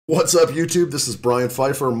What's up, YouTube? This is Brian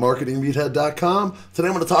Pfeiffer, MarketingMeathead.com. Today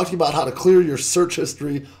I'm going to talk to you about how to clear your search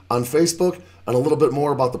history on Facebook and a little bit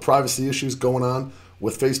more about the privacy issues going on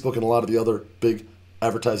with Facebook and a lot of the other big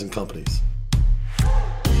advertising companies.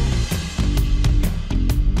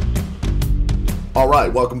 All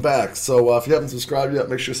right, welcome back. So if you haven't subscribed yet,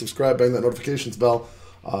 make sure you subscribe, bang that notifications bell.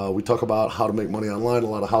 We talk about how to make money online, a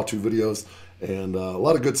lot of how-to videos, and a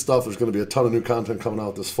lot of good stuff. There's going to be a ton of new content coming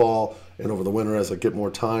out this fall and over the winter as I get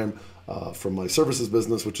more time from my services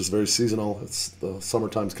business, which is very seasonal. It's the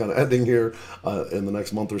summertime's kind of ending here in the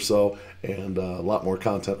next month or so, and a lot more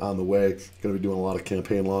content on the way. Going to be doing a lot of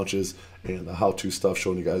campaign launches and how-to stuff,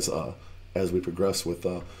 showing you guys as we progress with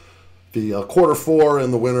the quarter four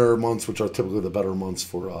and the winter months, which are typically the better months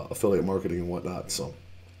for affiliate marketing and whatnot. So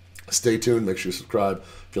stay tuned, make sure you subscribe.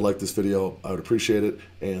 If you like this video, I would appreciate it,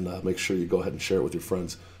 and make sure you go ahead and share it with your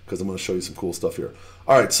friends, because I'm going to show you some cool stuff here.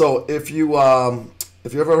 All right, so if you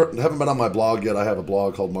ever haven't been on my blog yet, I have a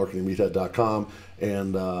blog called MarketingMeathead.com,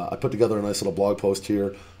 and I put together a nice little blog post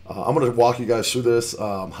here. I'm going to walk you guys through this,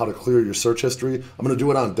 how to clear your search history. I'm going to do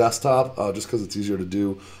it on desktop, just because it's easier to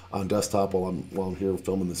do on desktop while I'm here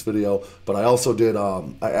filming this video. But I also did, I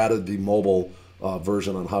added the mobile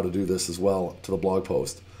version on how to do this as well to the blog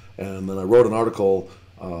post. And then I wrote an article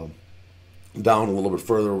down a little bit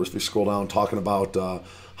further, if you scroll down, talking about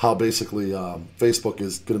how basically Facebook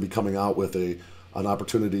is going to be coming out with an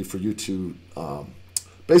opportunity for you to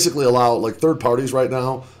basically allow, like, third parties right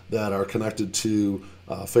now that are connected to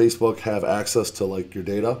Facebook have access to, like, your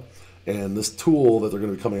data. And this tool that they're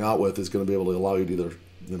going to be coming out with is going to be able to allow you to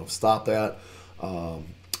either, stop that.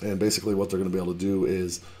 And basically what they're going to be able to do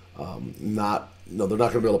is they're not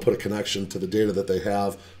going to be able to put a connection to the data that they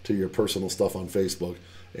have to your personal stuff on Facebook.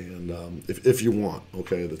 And if you want,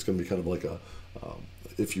 okay, that's going to be kind of like a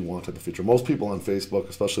if you want type of feature. Most people on Facebook,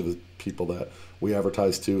 especially the people that we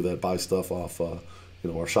advertise to that buy stuff off our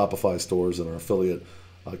Shopify stores and our affiliate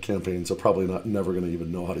campaigns, are probably never going to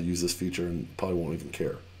even know how to use this feature and probably won't even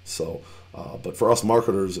care. So, but for us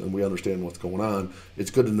marketers, and we understand what's going on,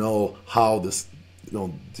 it's good to know how this,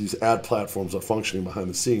 these ad platforms are functioning behind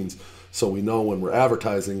the scenes, so we know when we're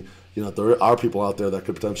advertising, there are people out there that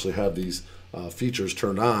could potentially have these features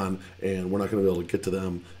turned on, and we're not going to be able to get to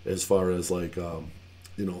them as far as, like,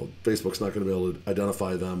 Facebook's not going to be able to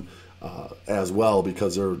identify them as well,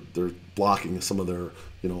 because they're blocking some of their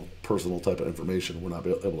personal type of information. We're not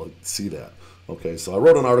able to see that. Okay, so I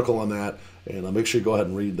wrote an article on that, and make sure you go ahead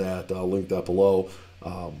and read that. I'll link that below.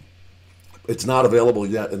 It's not available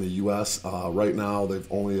yet in the U.S. Right now, they've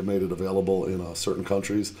only made it available in certain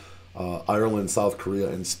countries, Ireland, South Korea,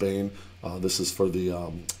 and Spain. This is for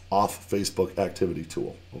the off Facebook activity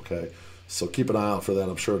tool. Okay, so keep an eye out for that.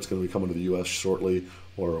 I'm sure it's going to be coming to the U.S. shortly,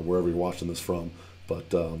 or wherever you're watching this from.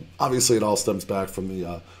 But obviously it all stems back from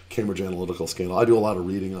the Cambridge Analytica scandal. I do a lot of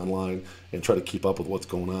reading online and try to keep up with what's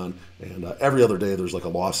going on. And every other day there's like a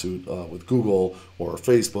lawsuit with Google or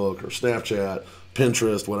Facebook or Snapchat,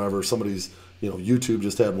 Pinterest, whatever. Somebody's, YouTube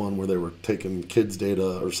just had one where they were taking kids'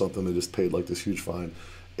 data or something. They just paid like this huge fine.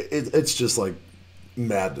 It's just like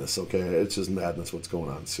madness, okay? It's just madness what's going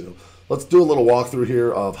on. So let's do a little walkthrough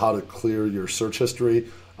here of how to clear your search history.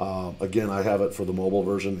 Again, I have it for the mobile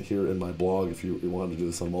version here in my blog if you wanted to do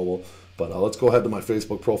this on mobile. But let's go ahead to my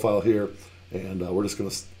Facebook profile here, and I'm going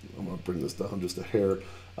to bring this down just a hair.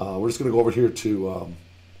 We're just going to go over here to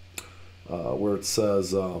where it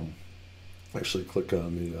says, actually click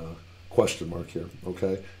on the question mark here,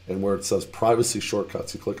 okay? And where it says privacy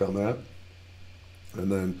shortcuts, you click on that.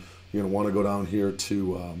 And then you're going to want to go down here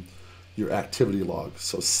to your activity log.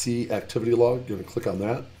 So see activity log, you're going to click on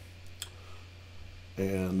that.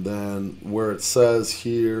 And then where it says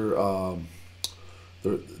here,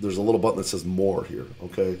 there's a little button that says more here,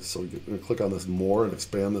 okay? So you're going to click on this more and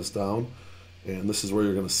expand this down. And this is where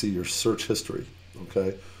you're going to see your search history,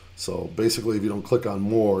 okay? So basically, if you don't click on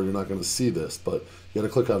more, you're not going to see this. But you got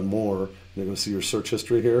to click on more, and you're going to see your search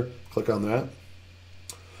history here. Click on that.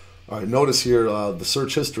 All right, notice here the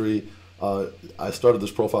search history. I started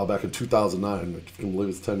this profile back in 2009. If you can believe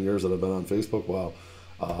it's 10 years that I've been on Facebook. Wow.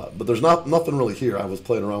 But there's nothing really here. I was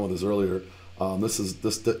playing around with this earlier.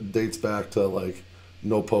 This dates back to like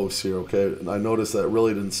no posts here, okay? And I noticed that it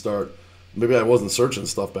really didn't start. Maybe I wasn't searching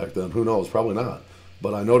stuff back then. Who knows? Probably not.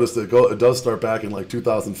 But I noticed it does start back in like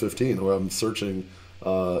 2015, where I'm searching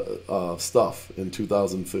stuff in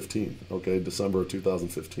 2015. Okay, December of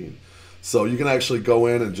 2015. So you can actually go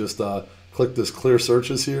in and just click this clear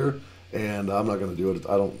searches here. And I'm not going to do it.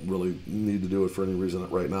 I don't really need to do it for any reason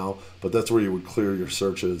right now. But that's where you would clear your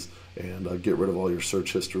searches and get rid of all your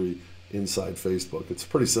search history inside Facebook. It's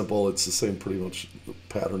pretty simple. It's the same pretty much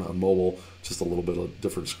pattern on mobile, just a little bit of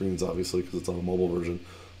different screens, obviously, because it's on a mobile version.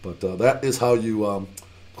 But that is how you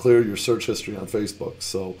clear your search history on Facebook.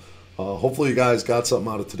 So hopefully you guys got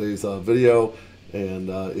something out of today's video. And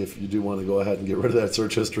if you do want to go ahead and get rid of that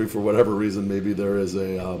search history for whatever reason, maybe there is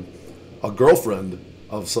a girlfriend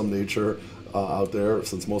of some nature out there,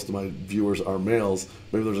 since most of my viewers are males,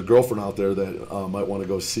 maybe there's a girlfriend out there that might want to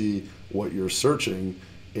go see what you're searching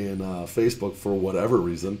in Facebook for whatever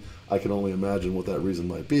reason. I can only imagine what that reason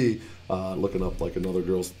might be, looking up like another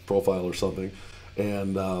girl's profile or something.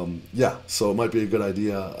 And yeah, so it might be a good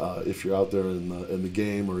idea if you're out there in the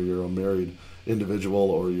game, or you're a married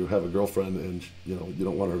individual, or you have a girlfriend and you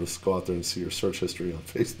don't want her to go out there and see your search history on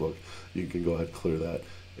Facebook. You can go ahead and clear that.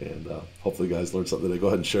 And hopefully you guys learned something today. Go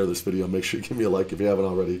ahead and share this video. Make sure you give me a like if you haven't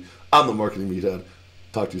already. I'm the Marketing Meathead.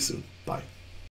 Talk to you soon. Bye.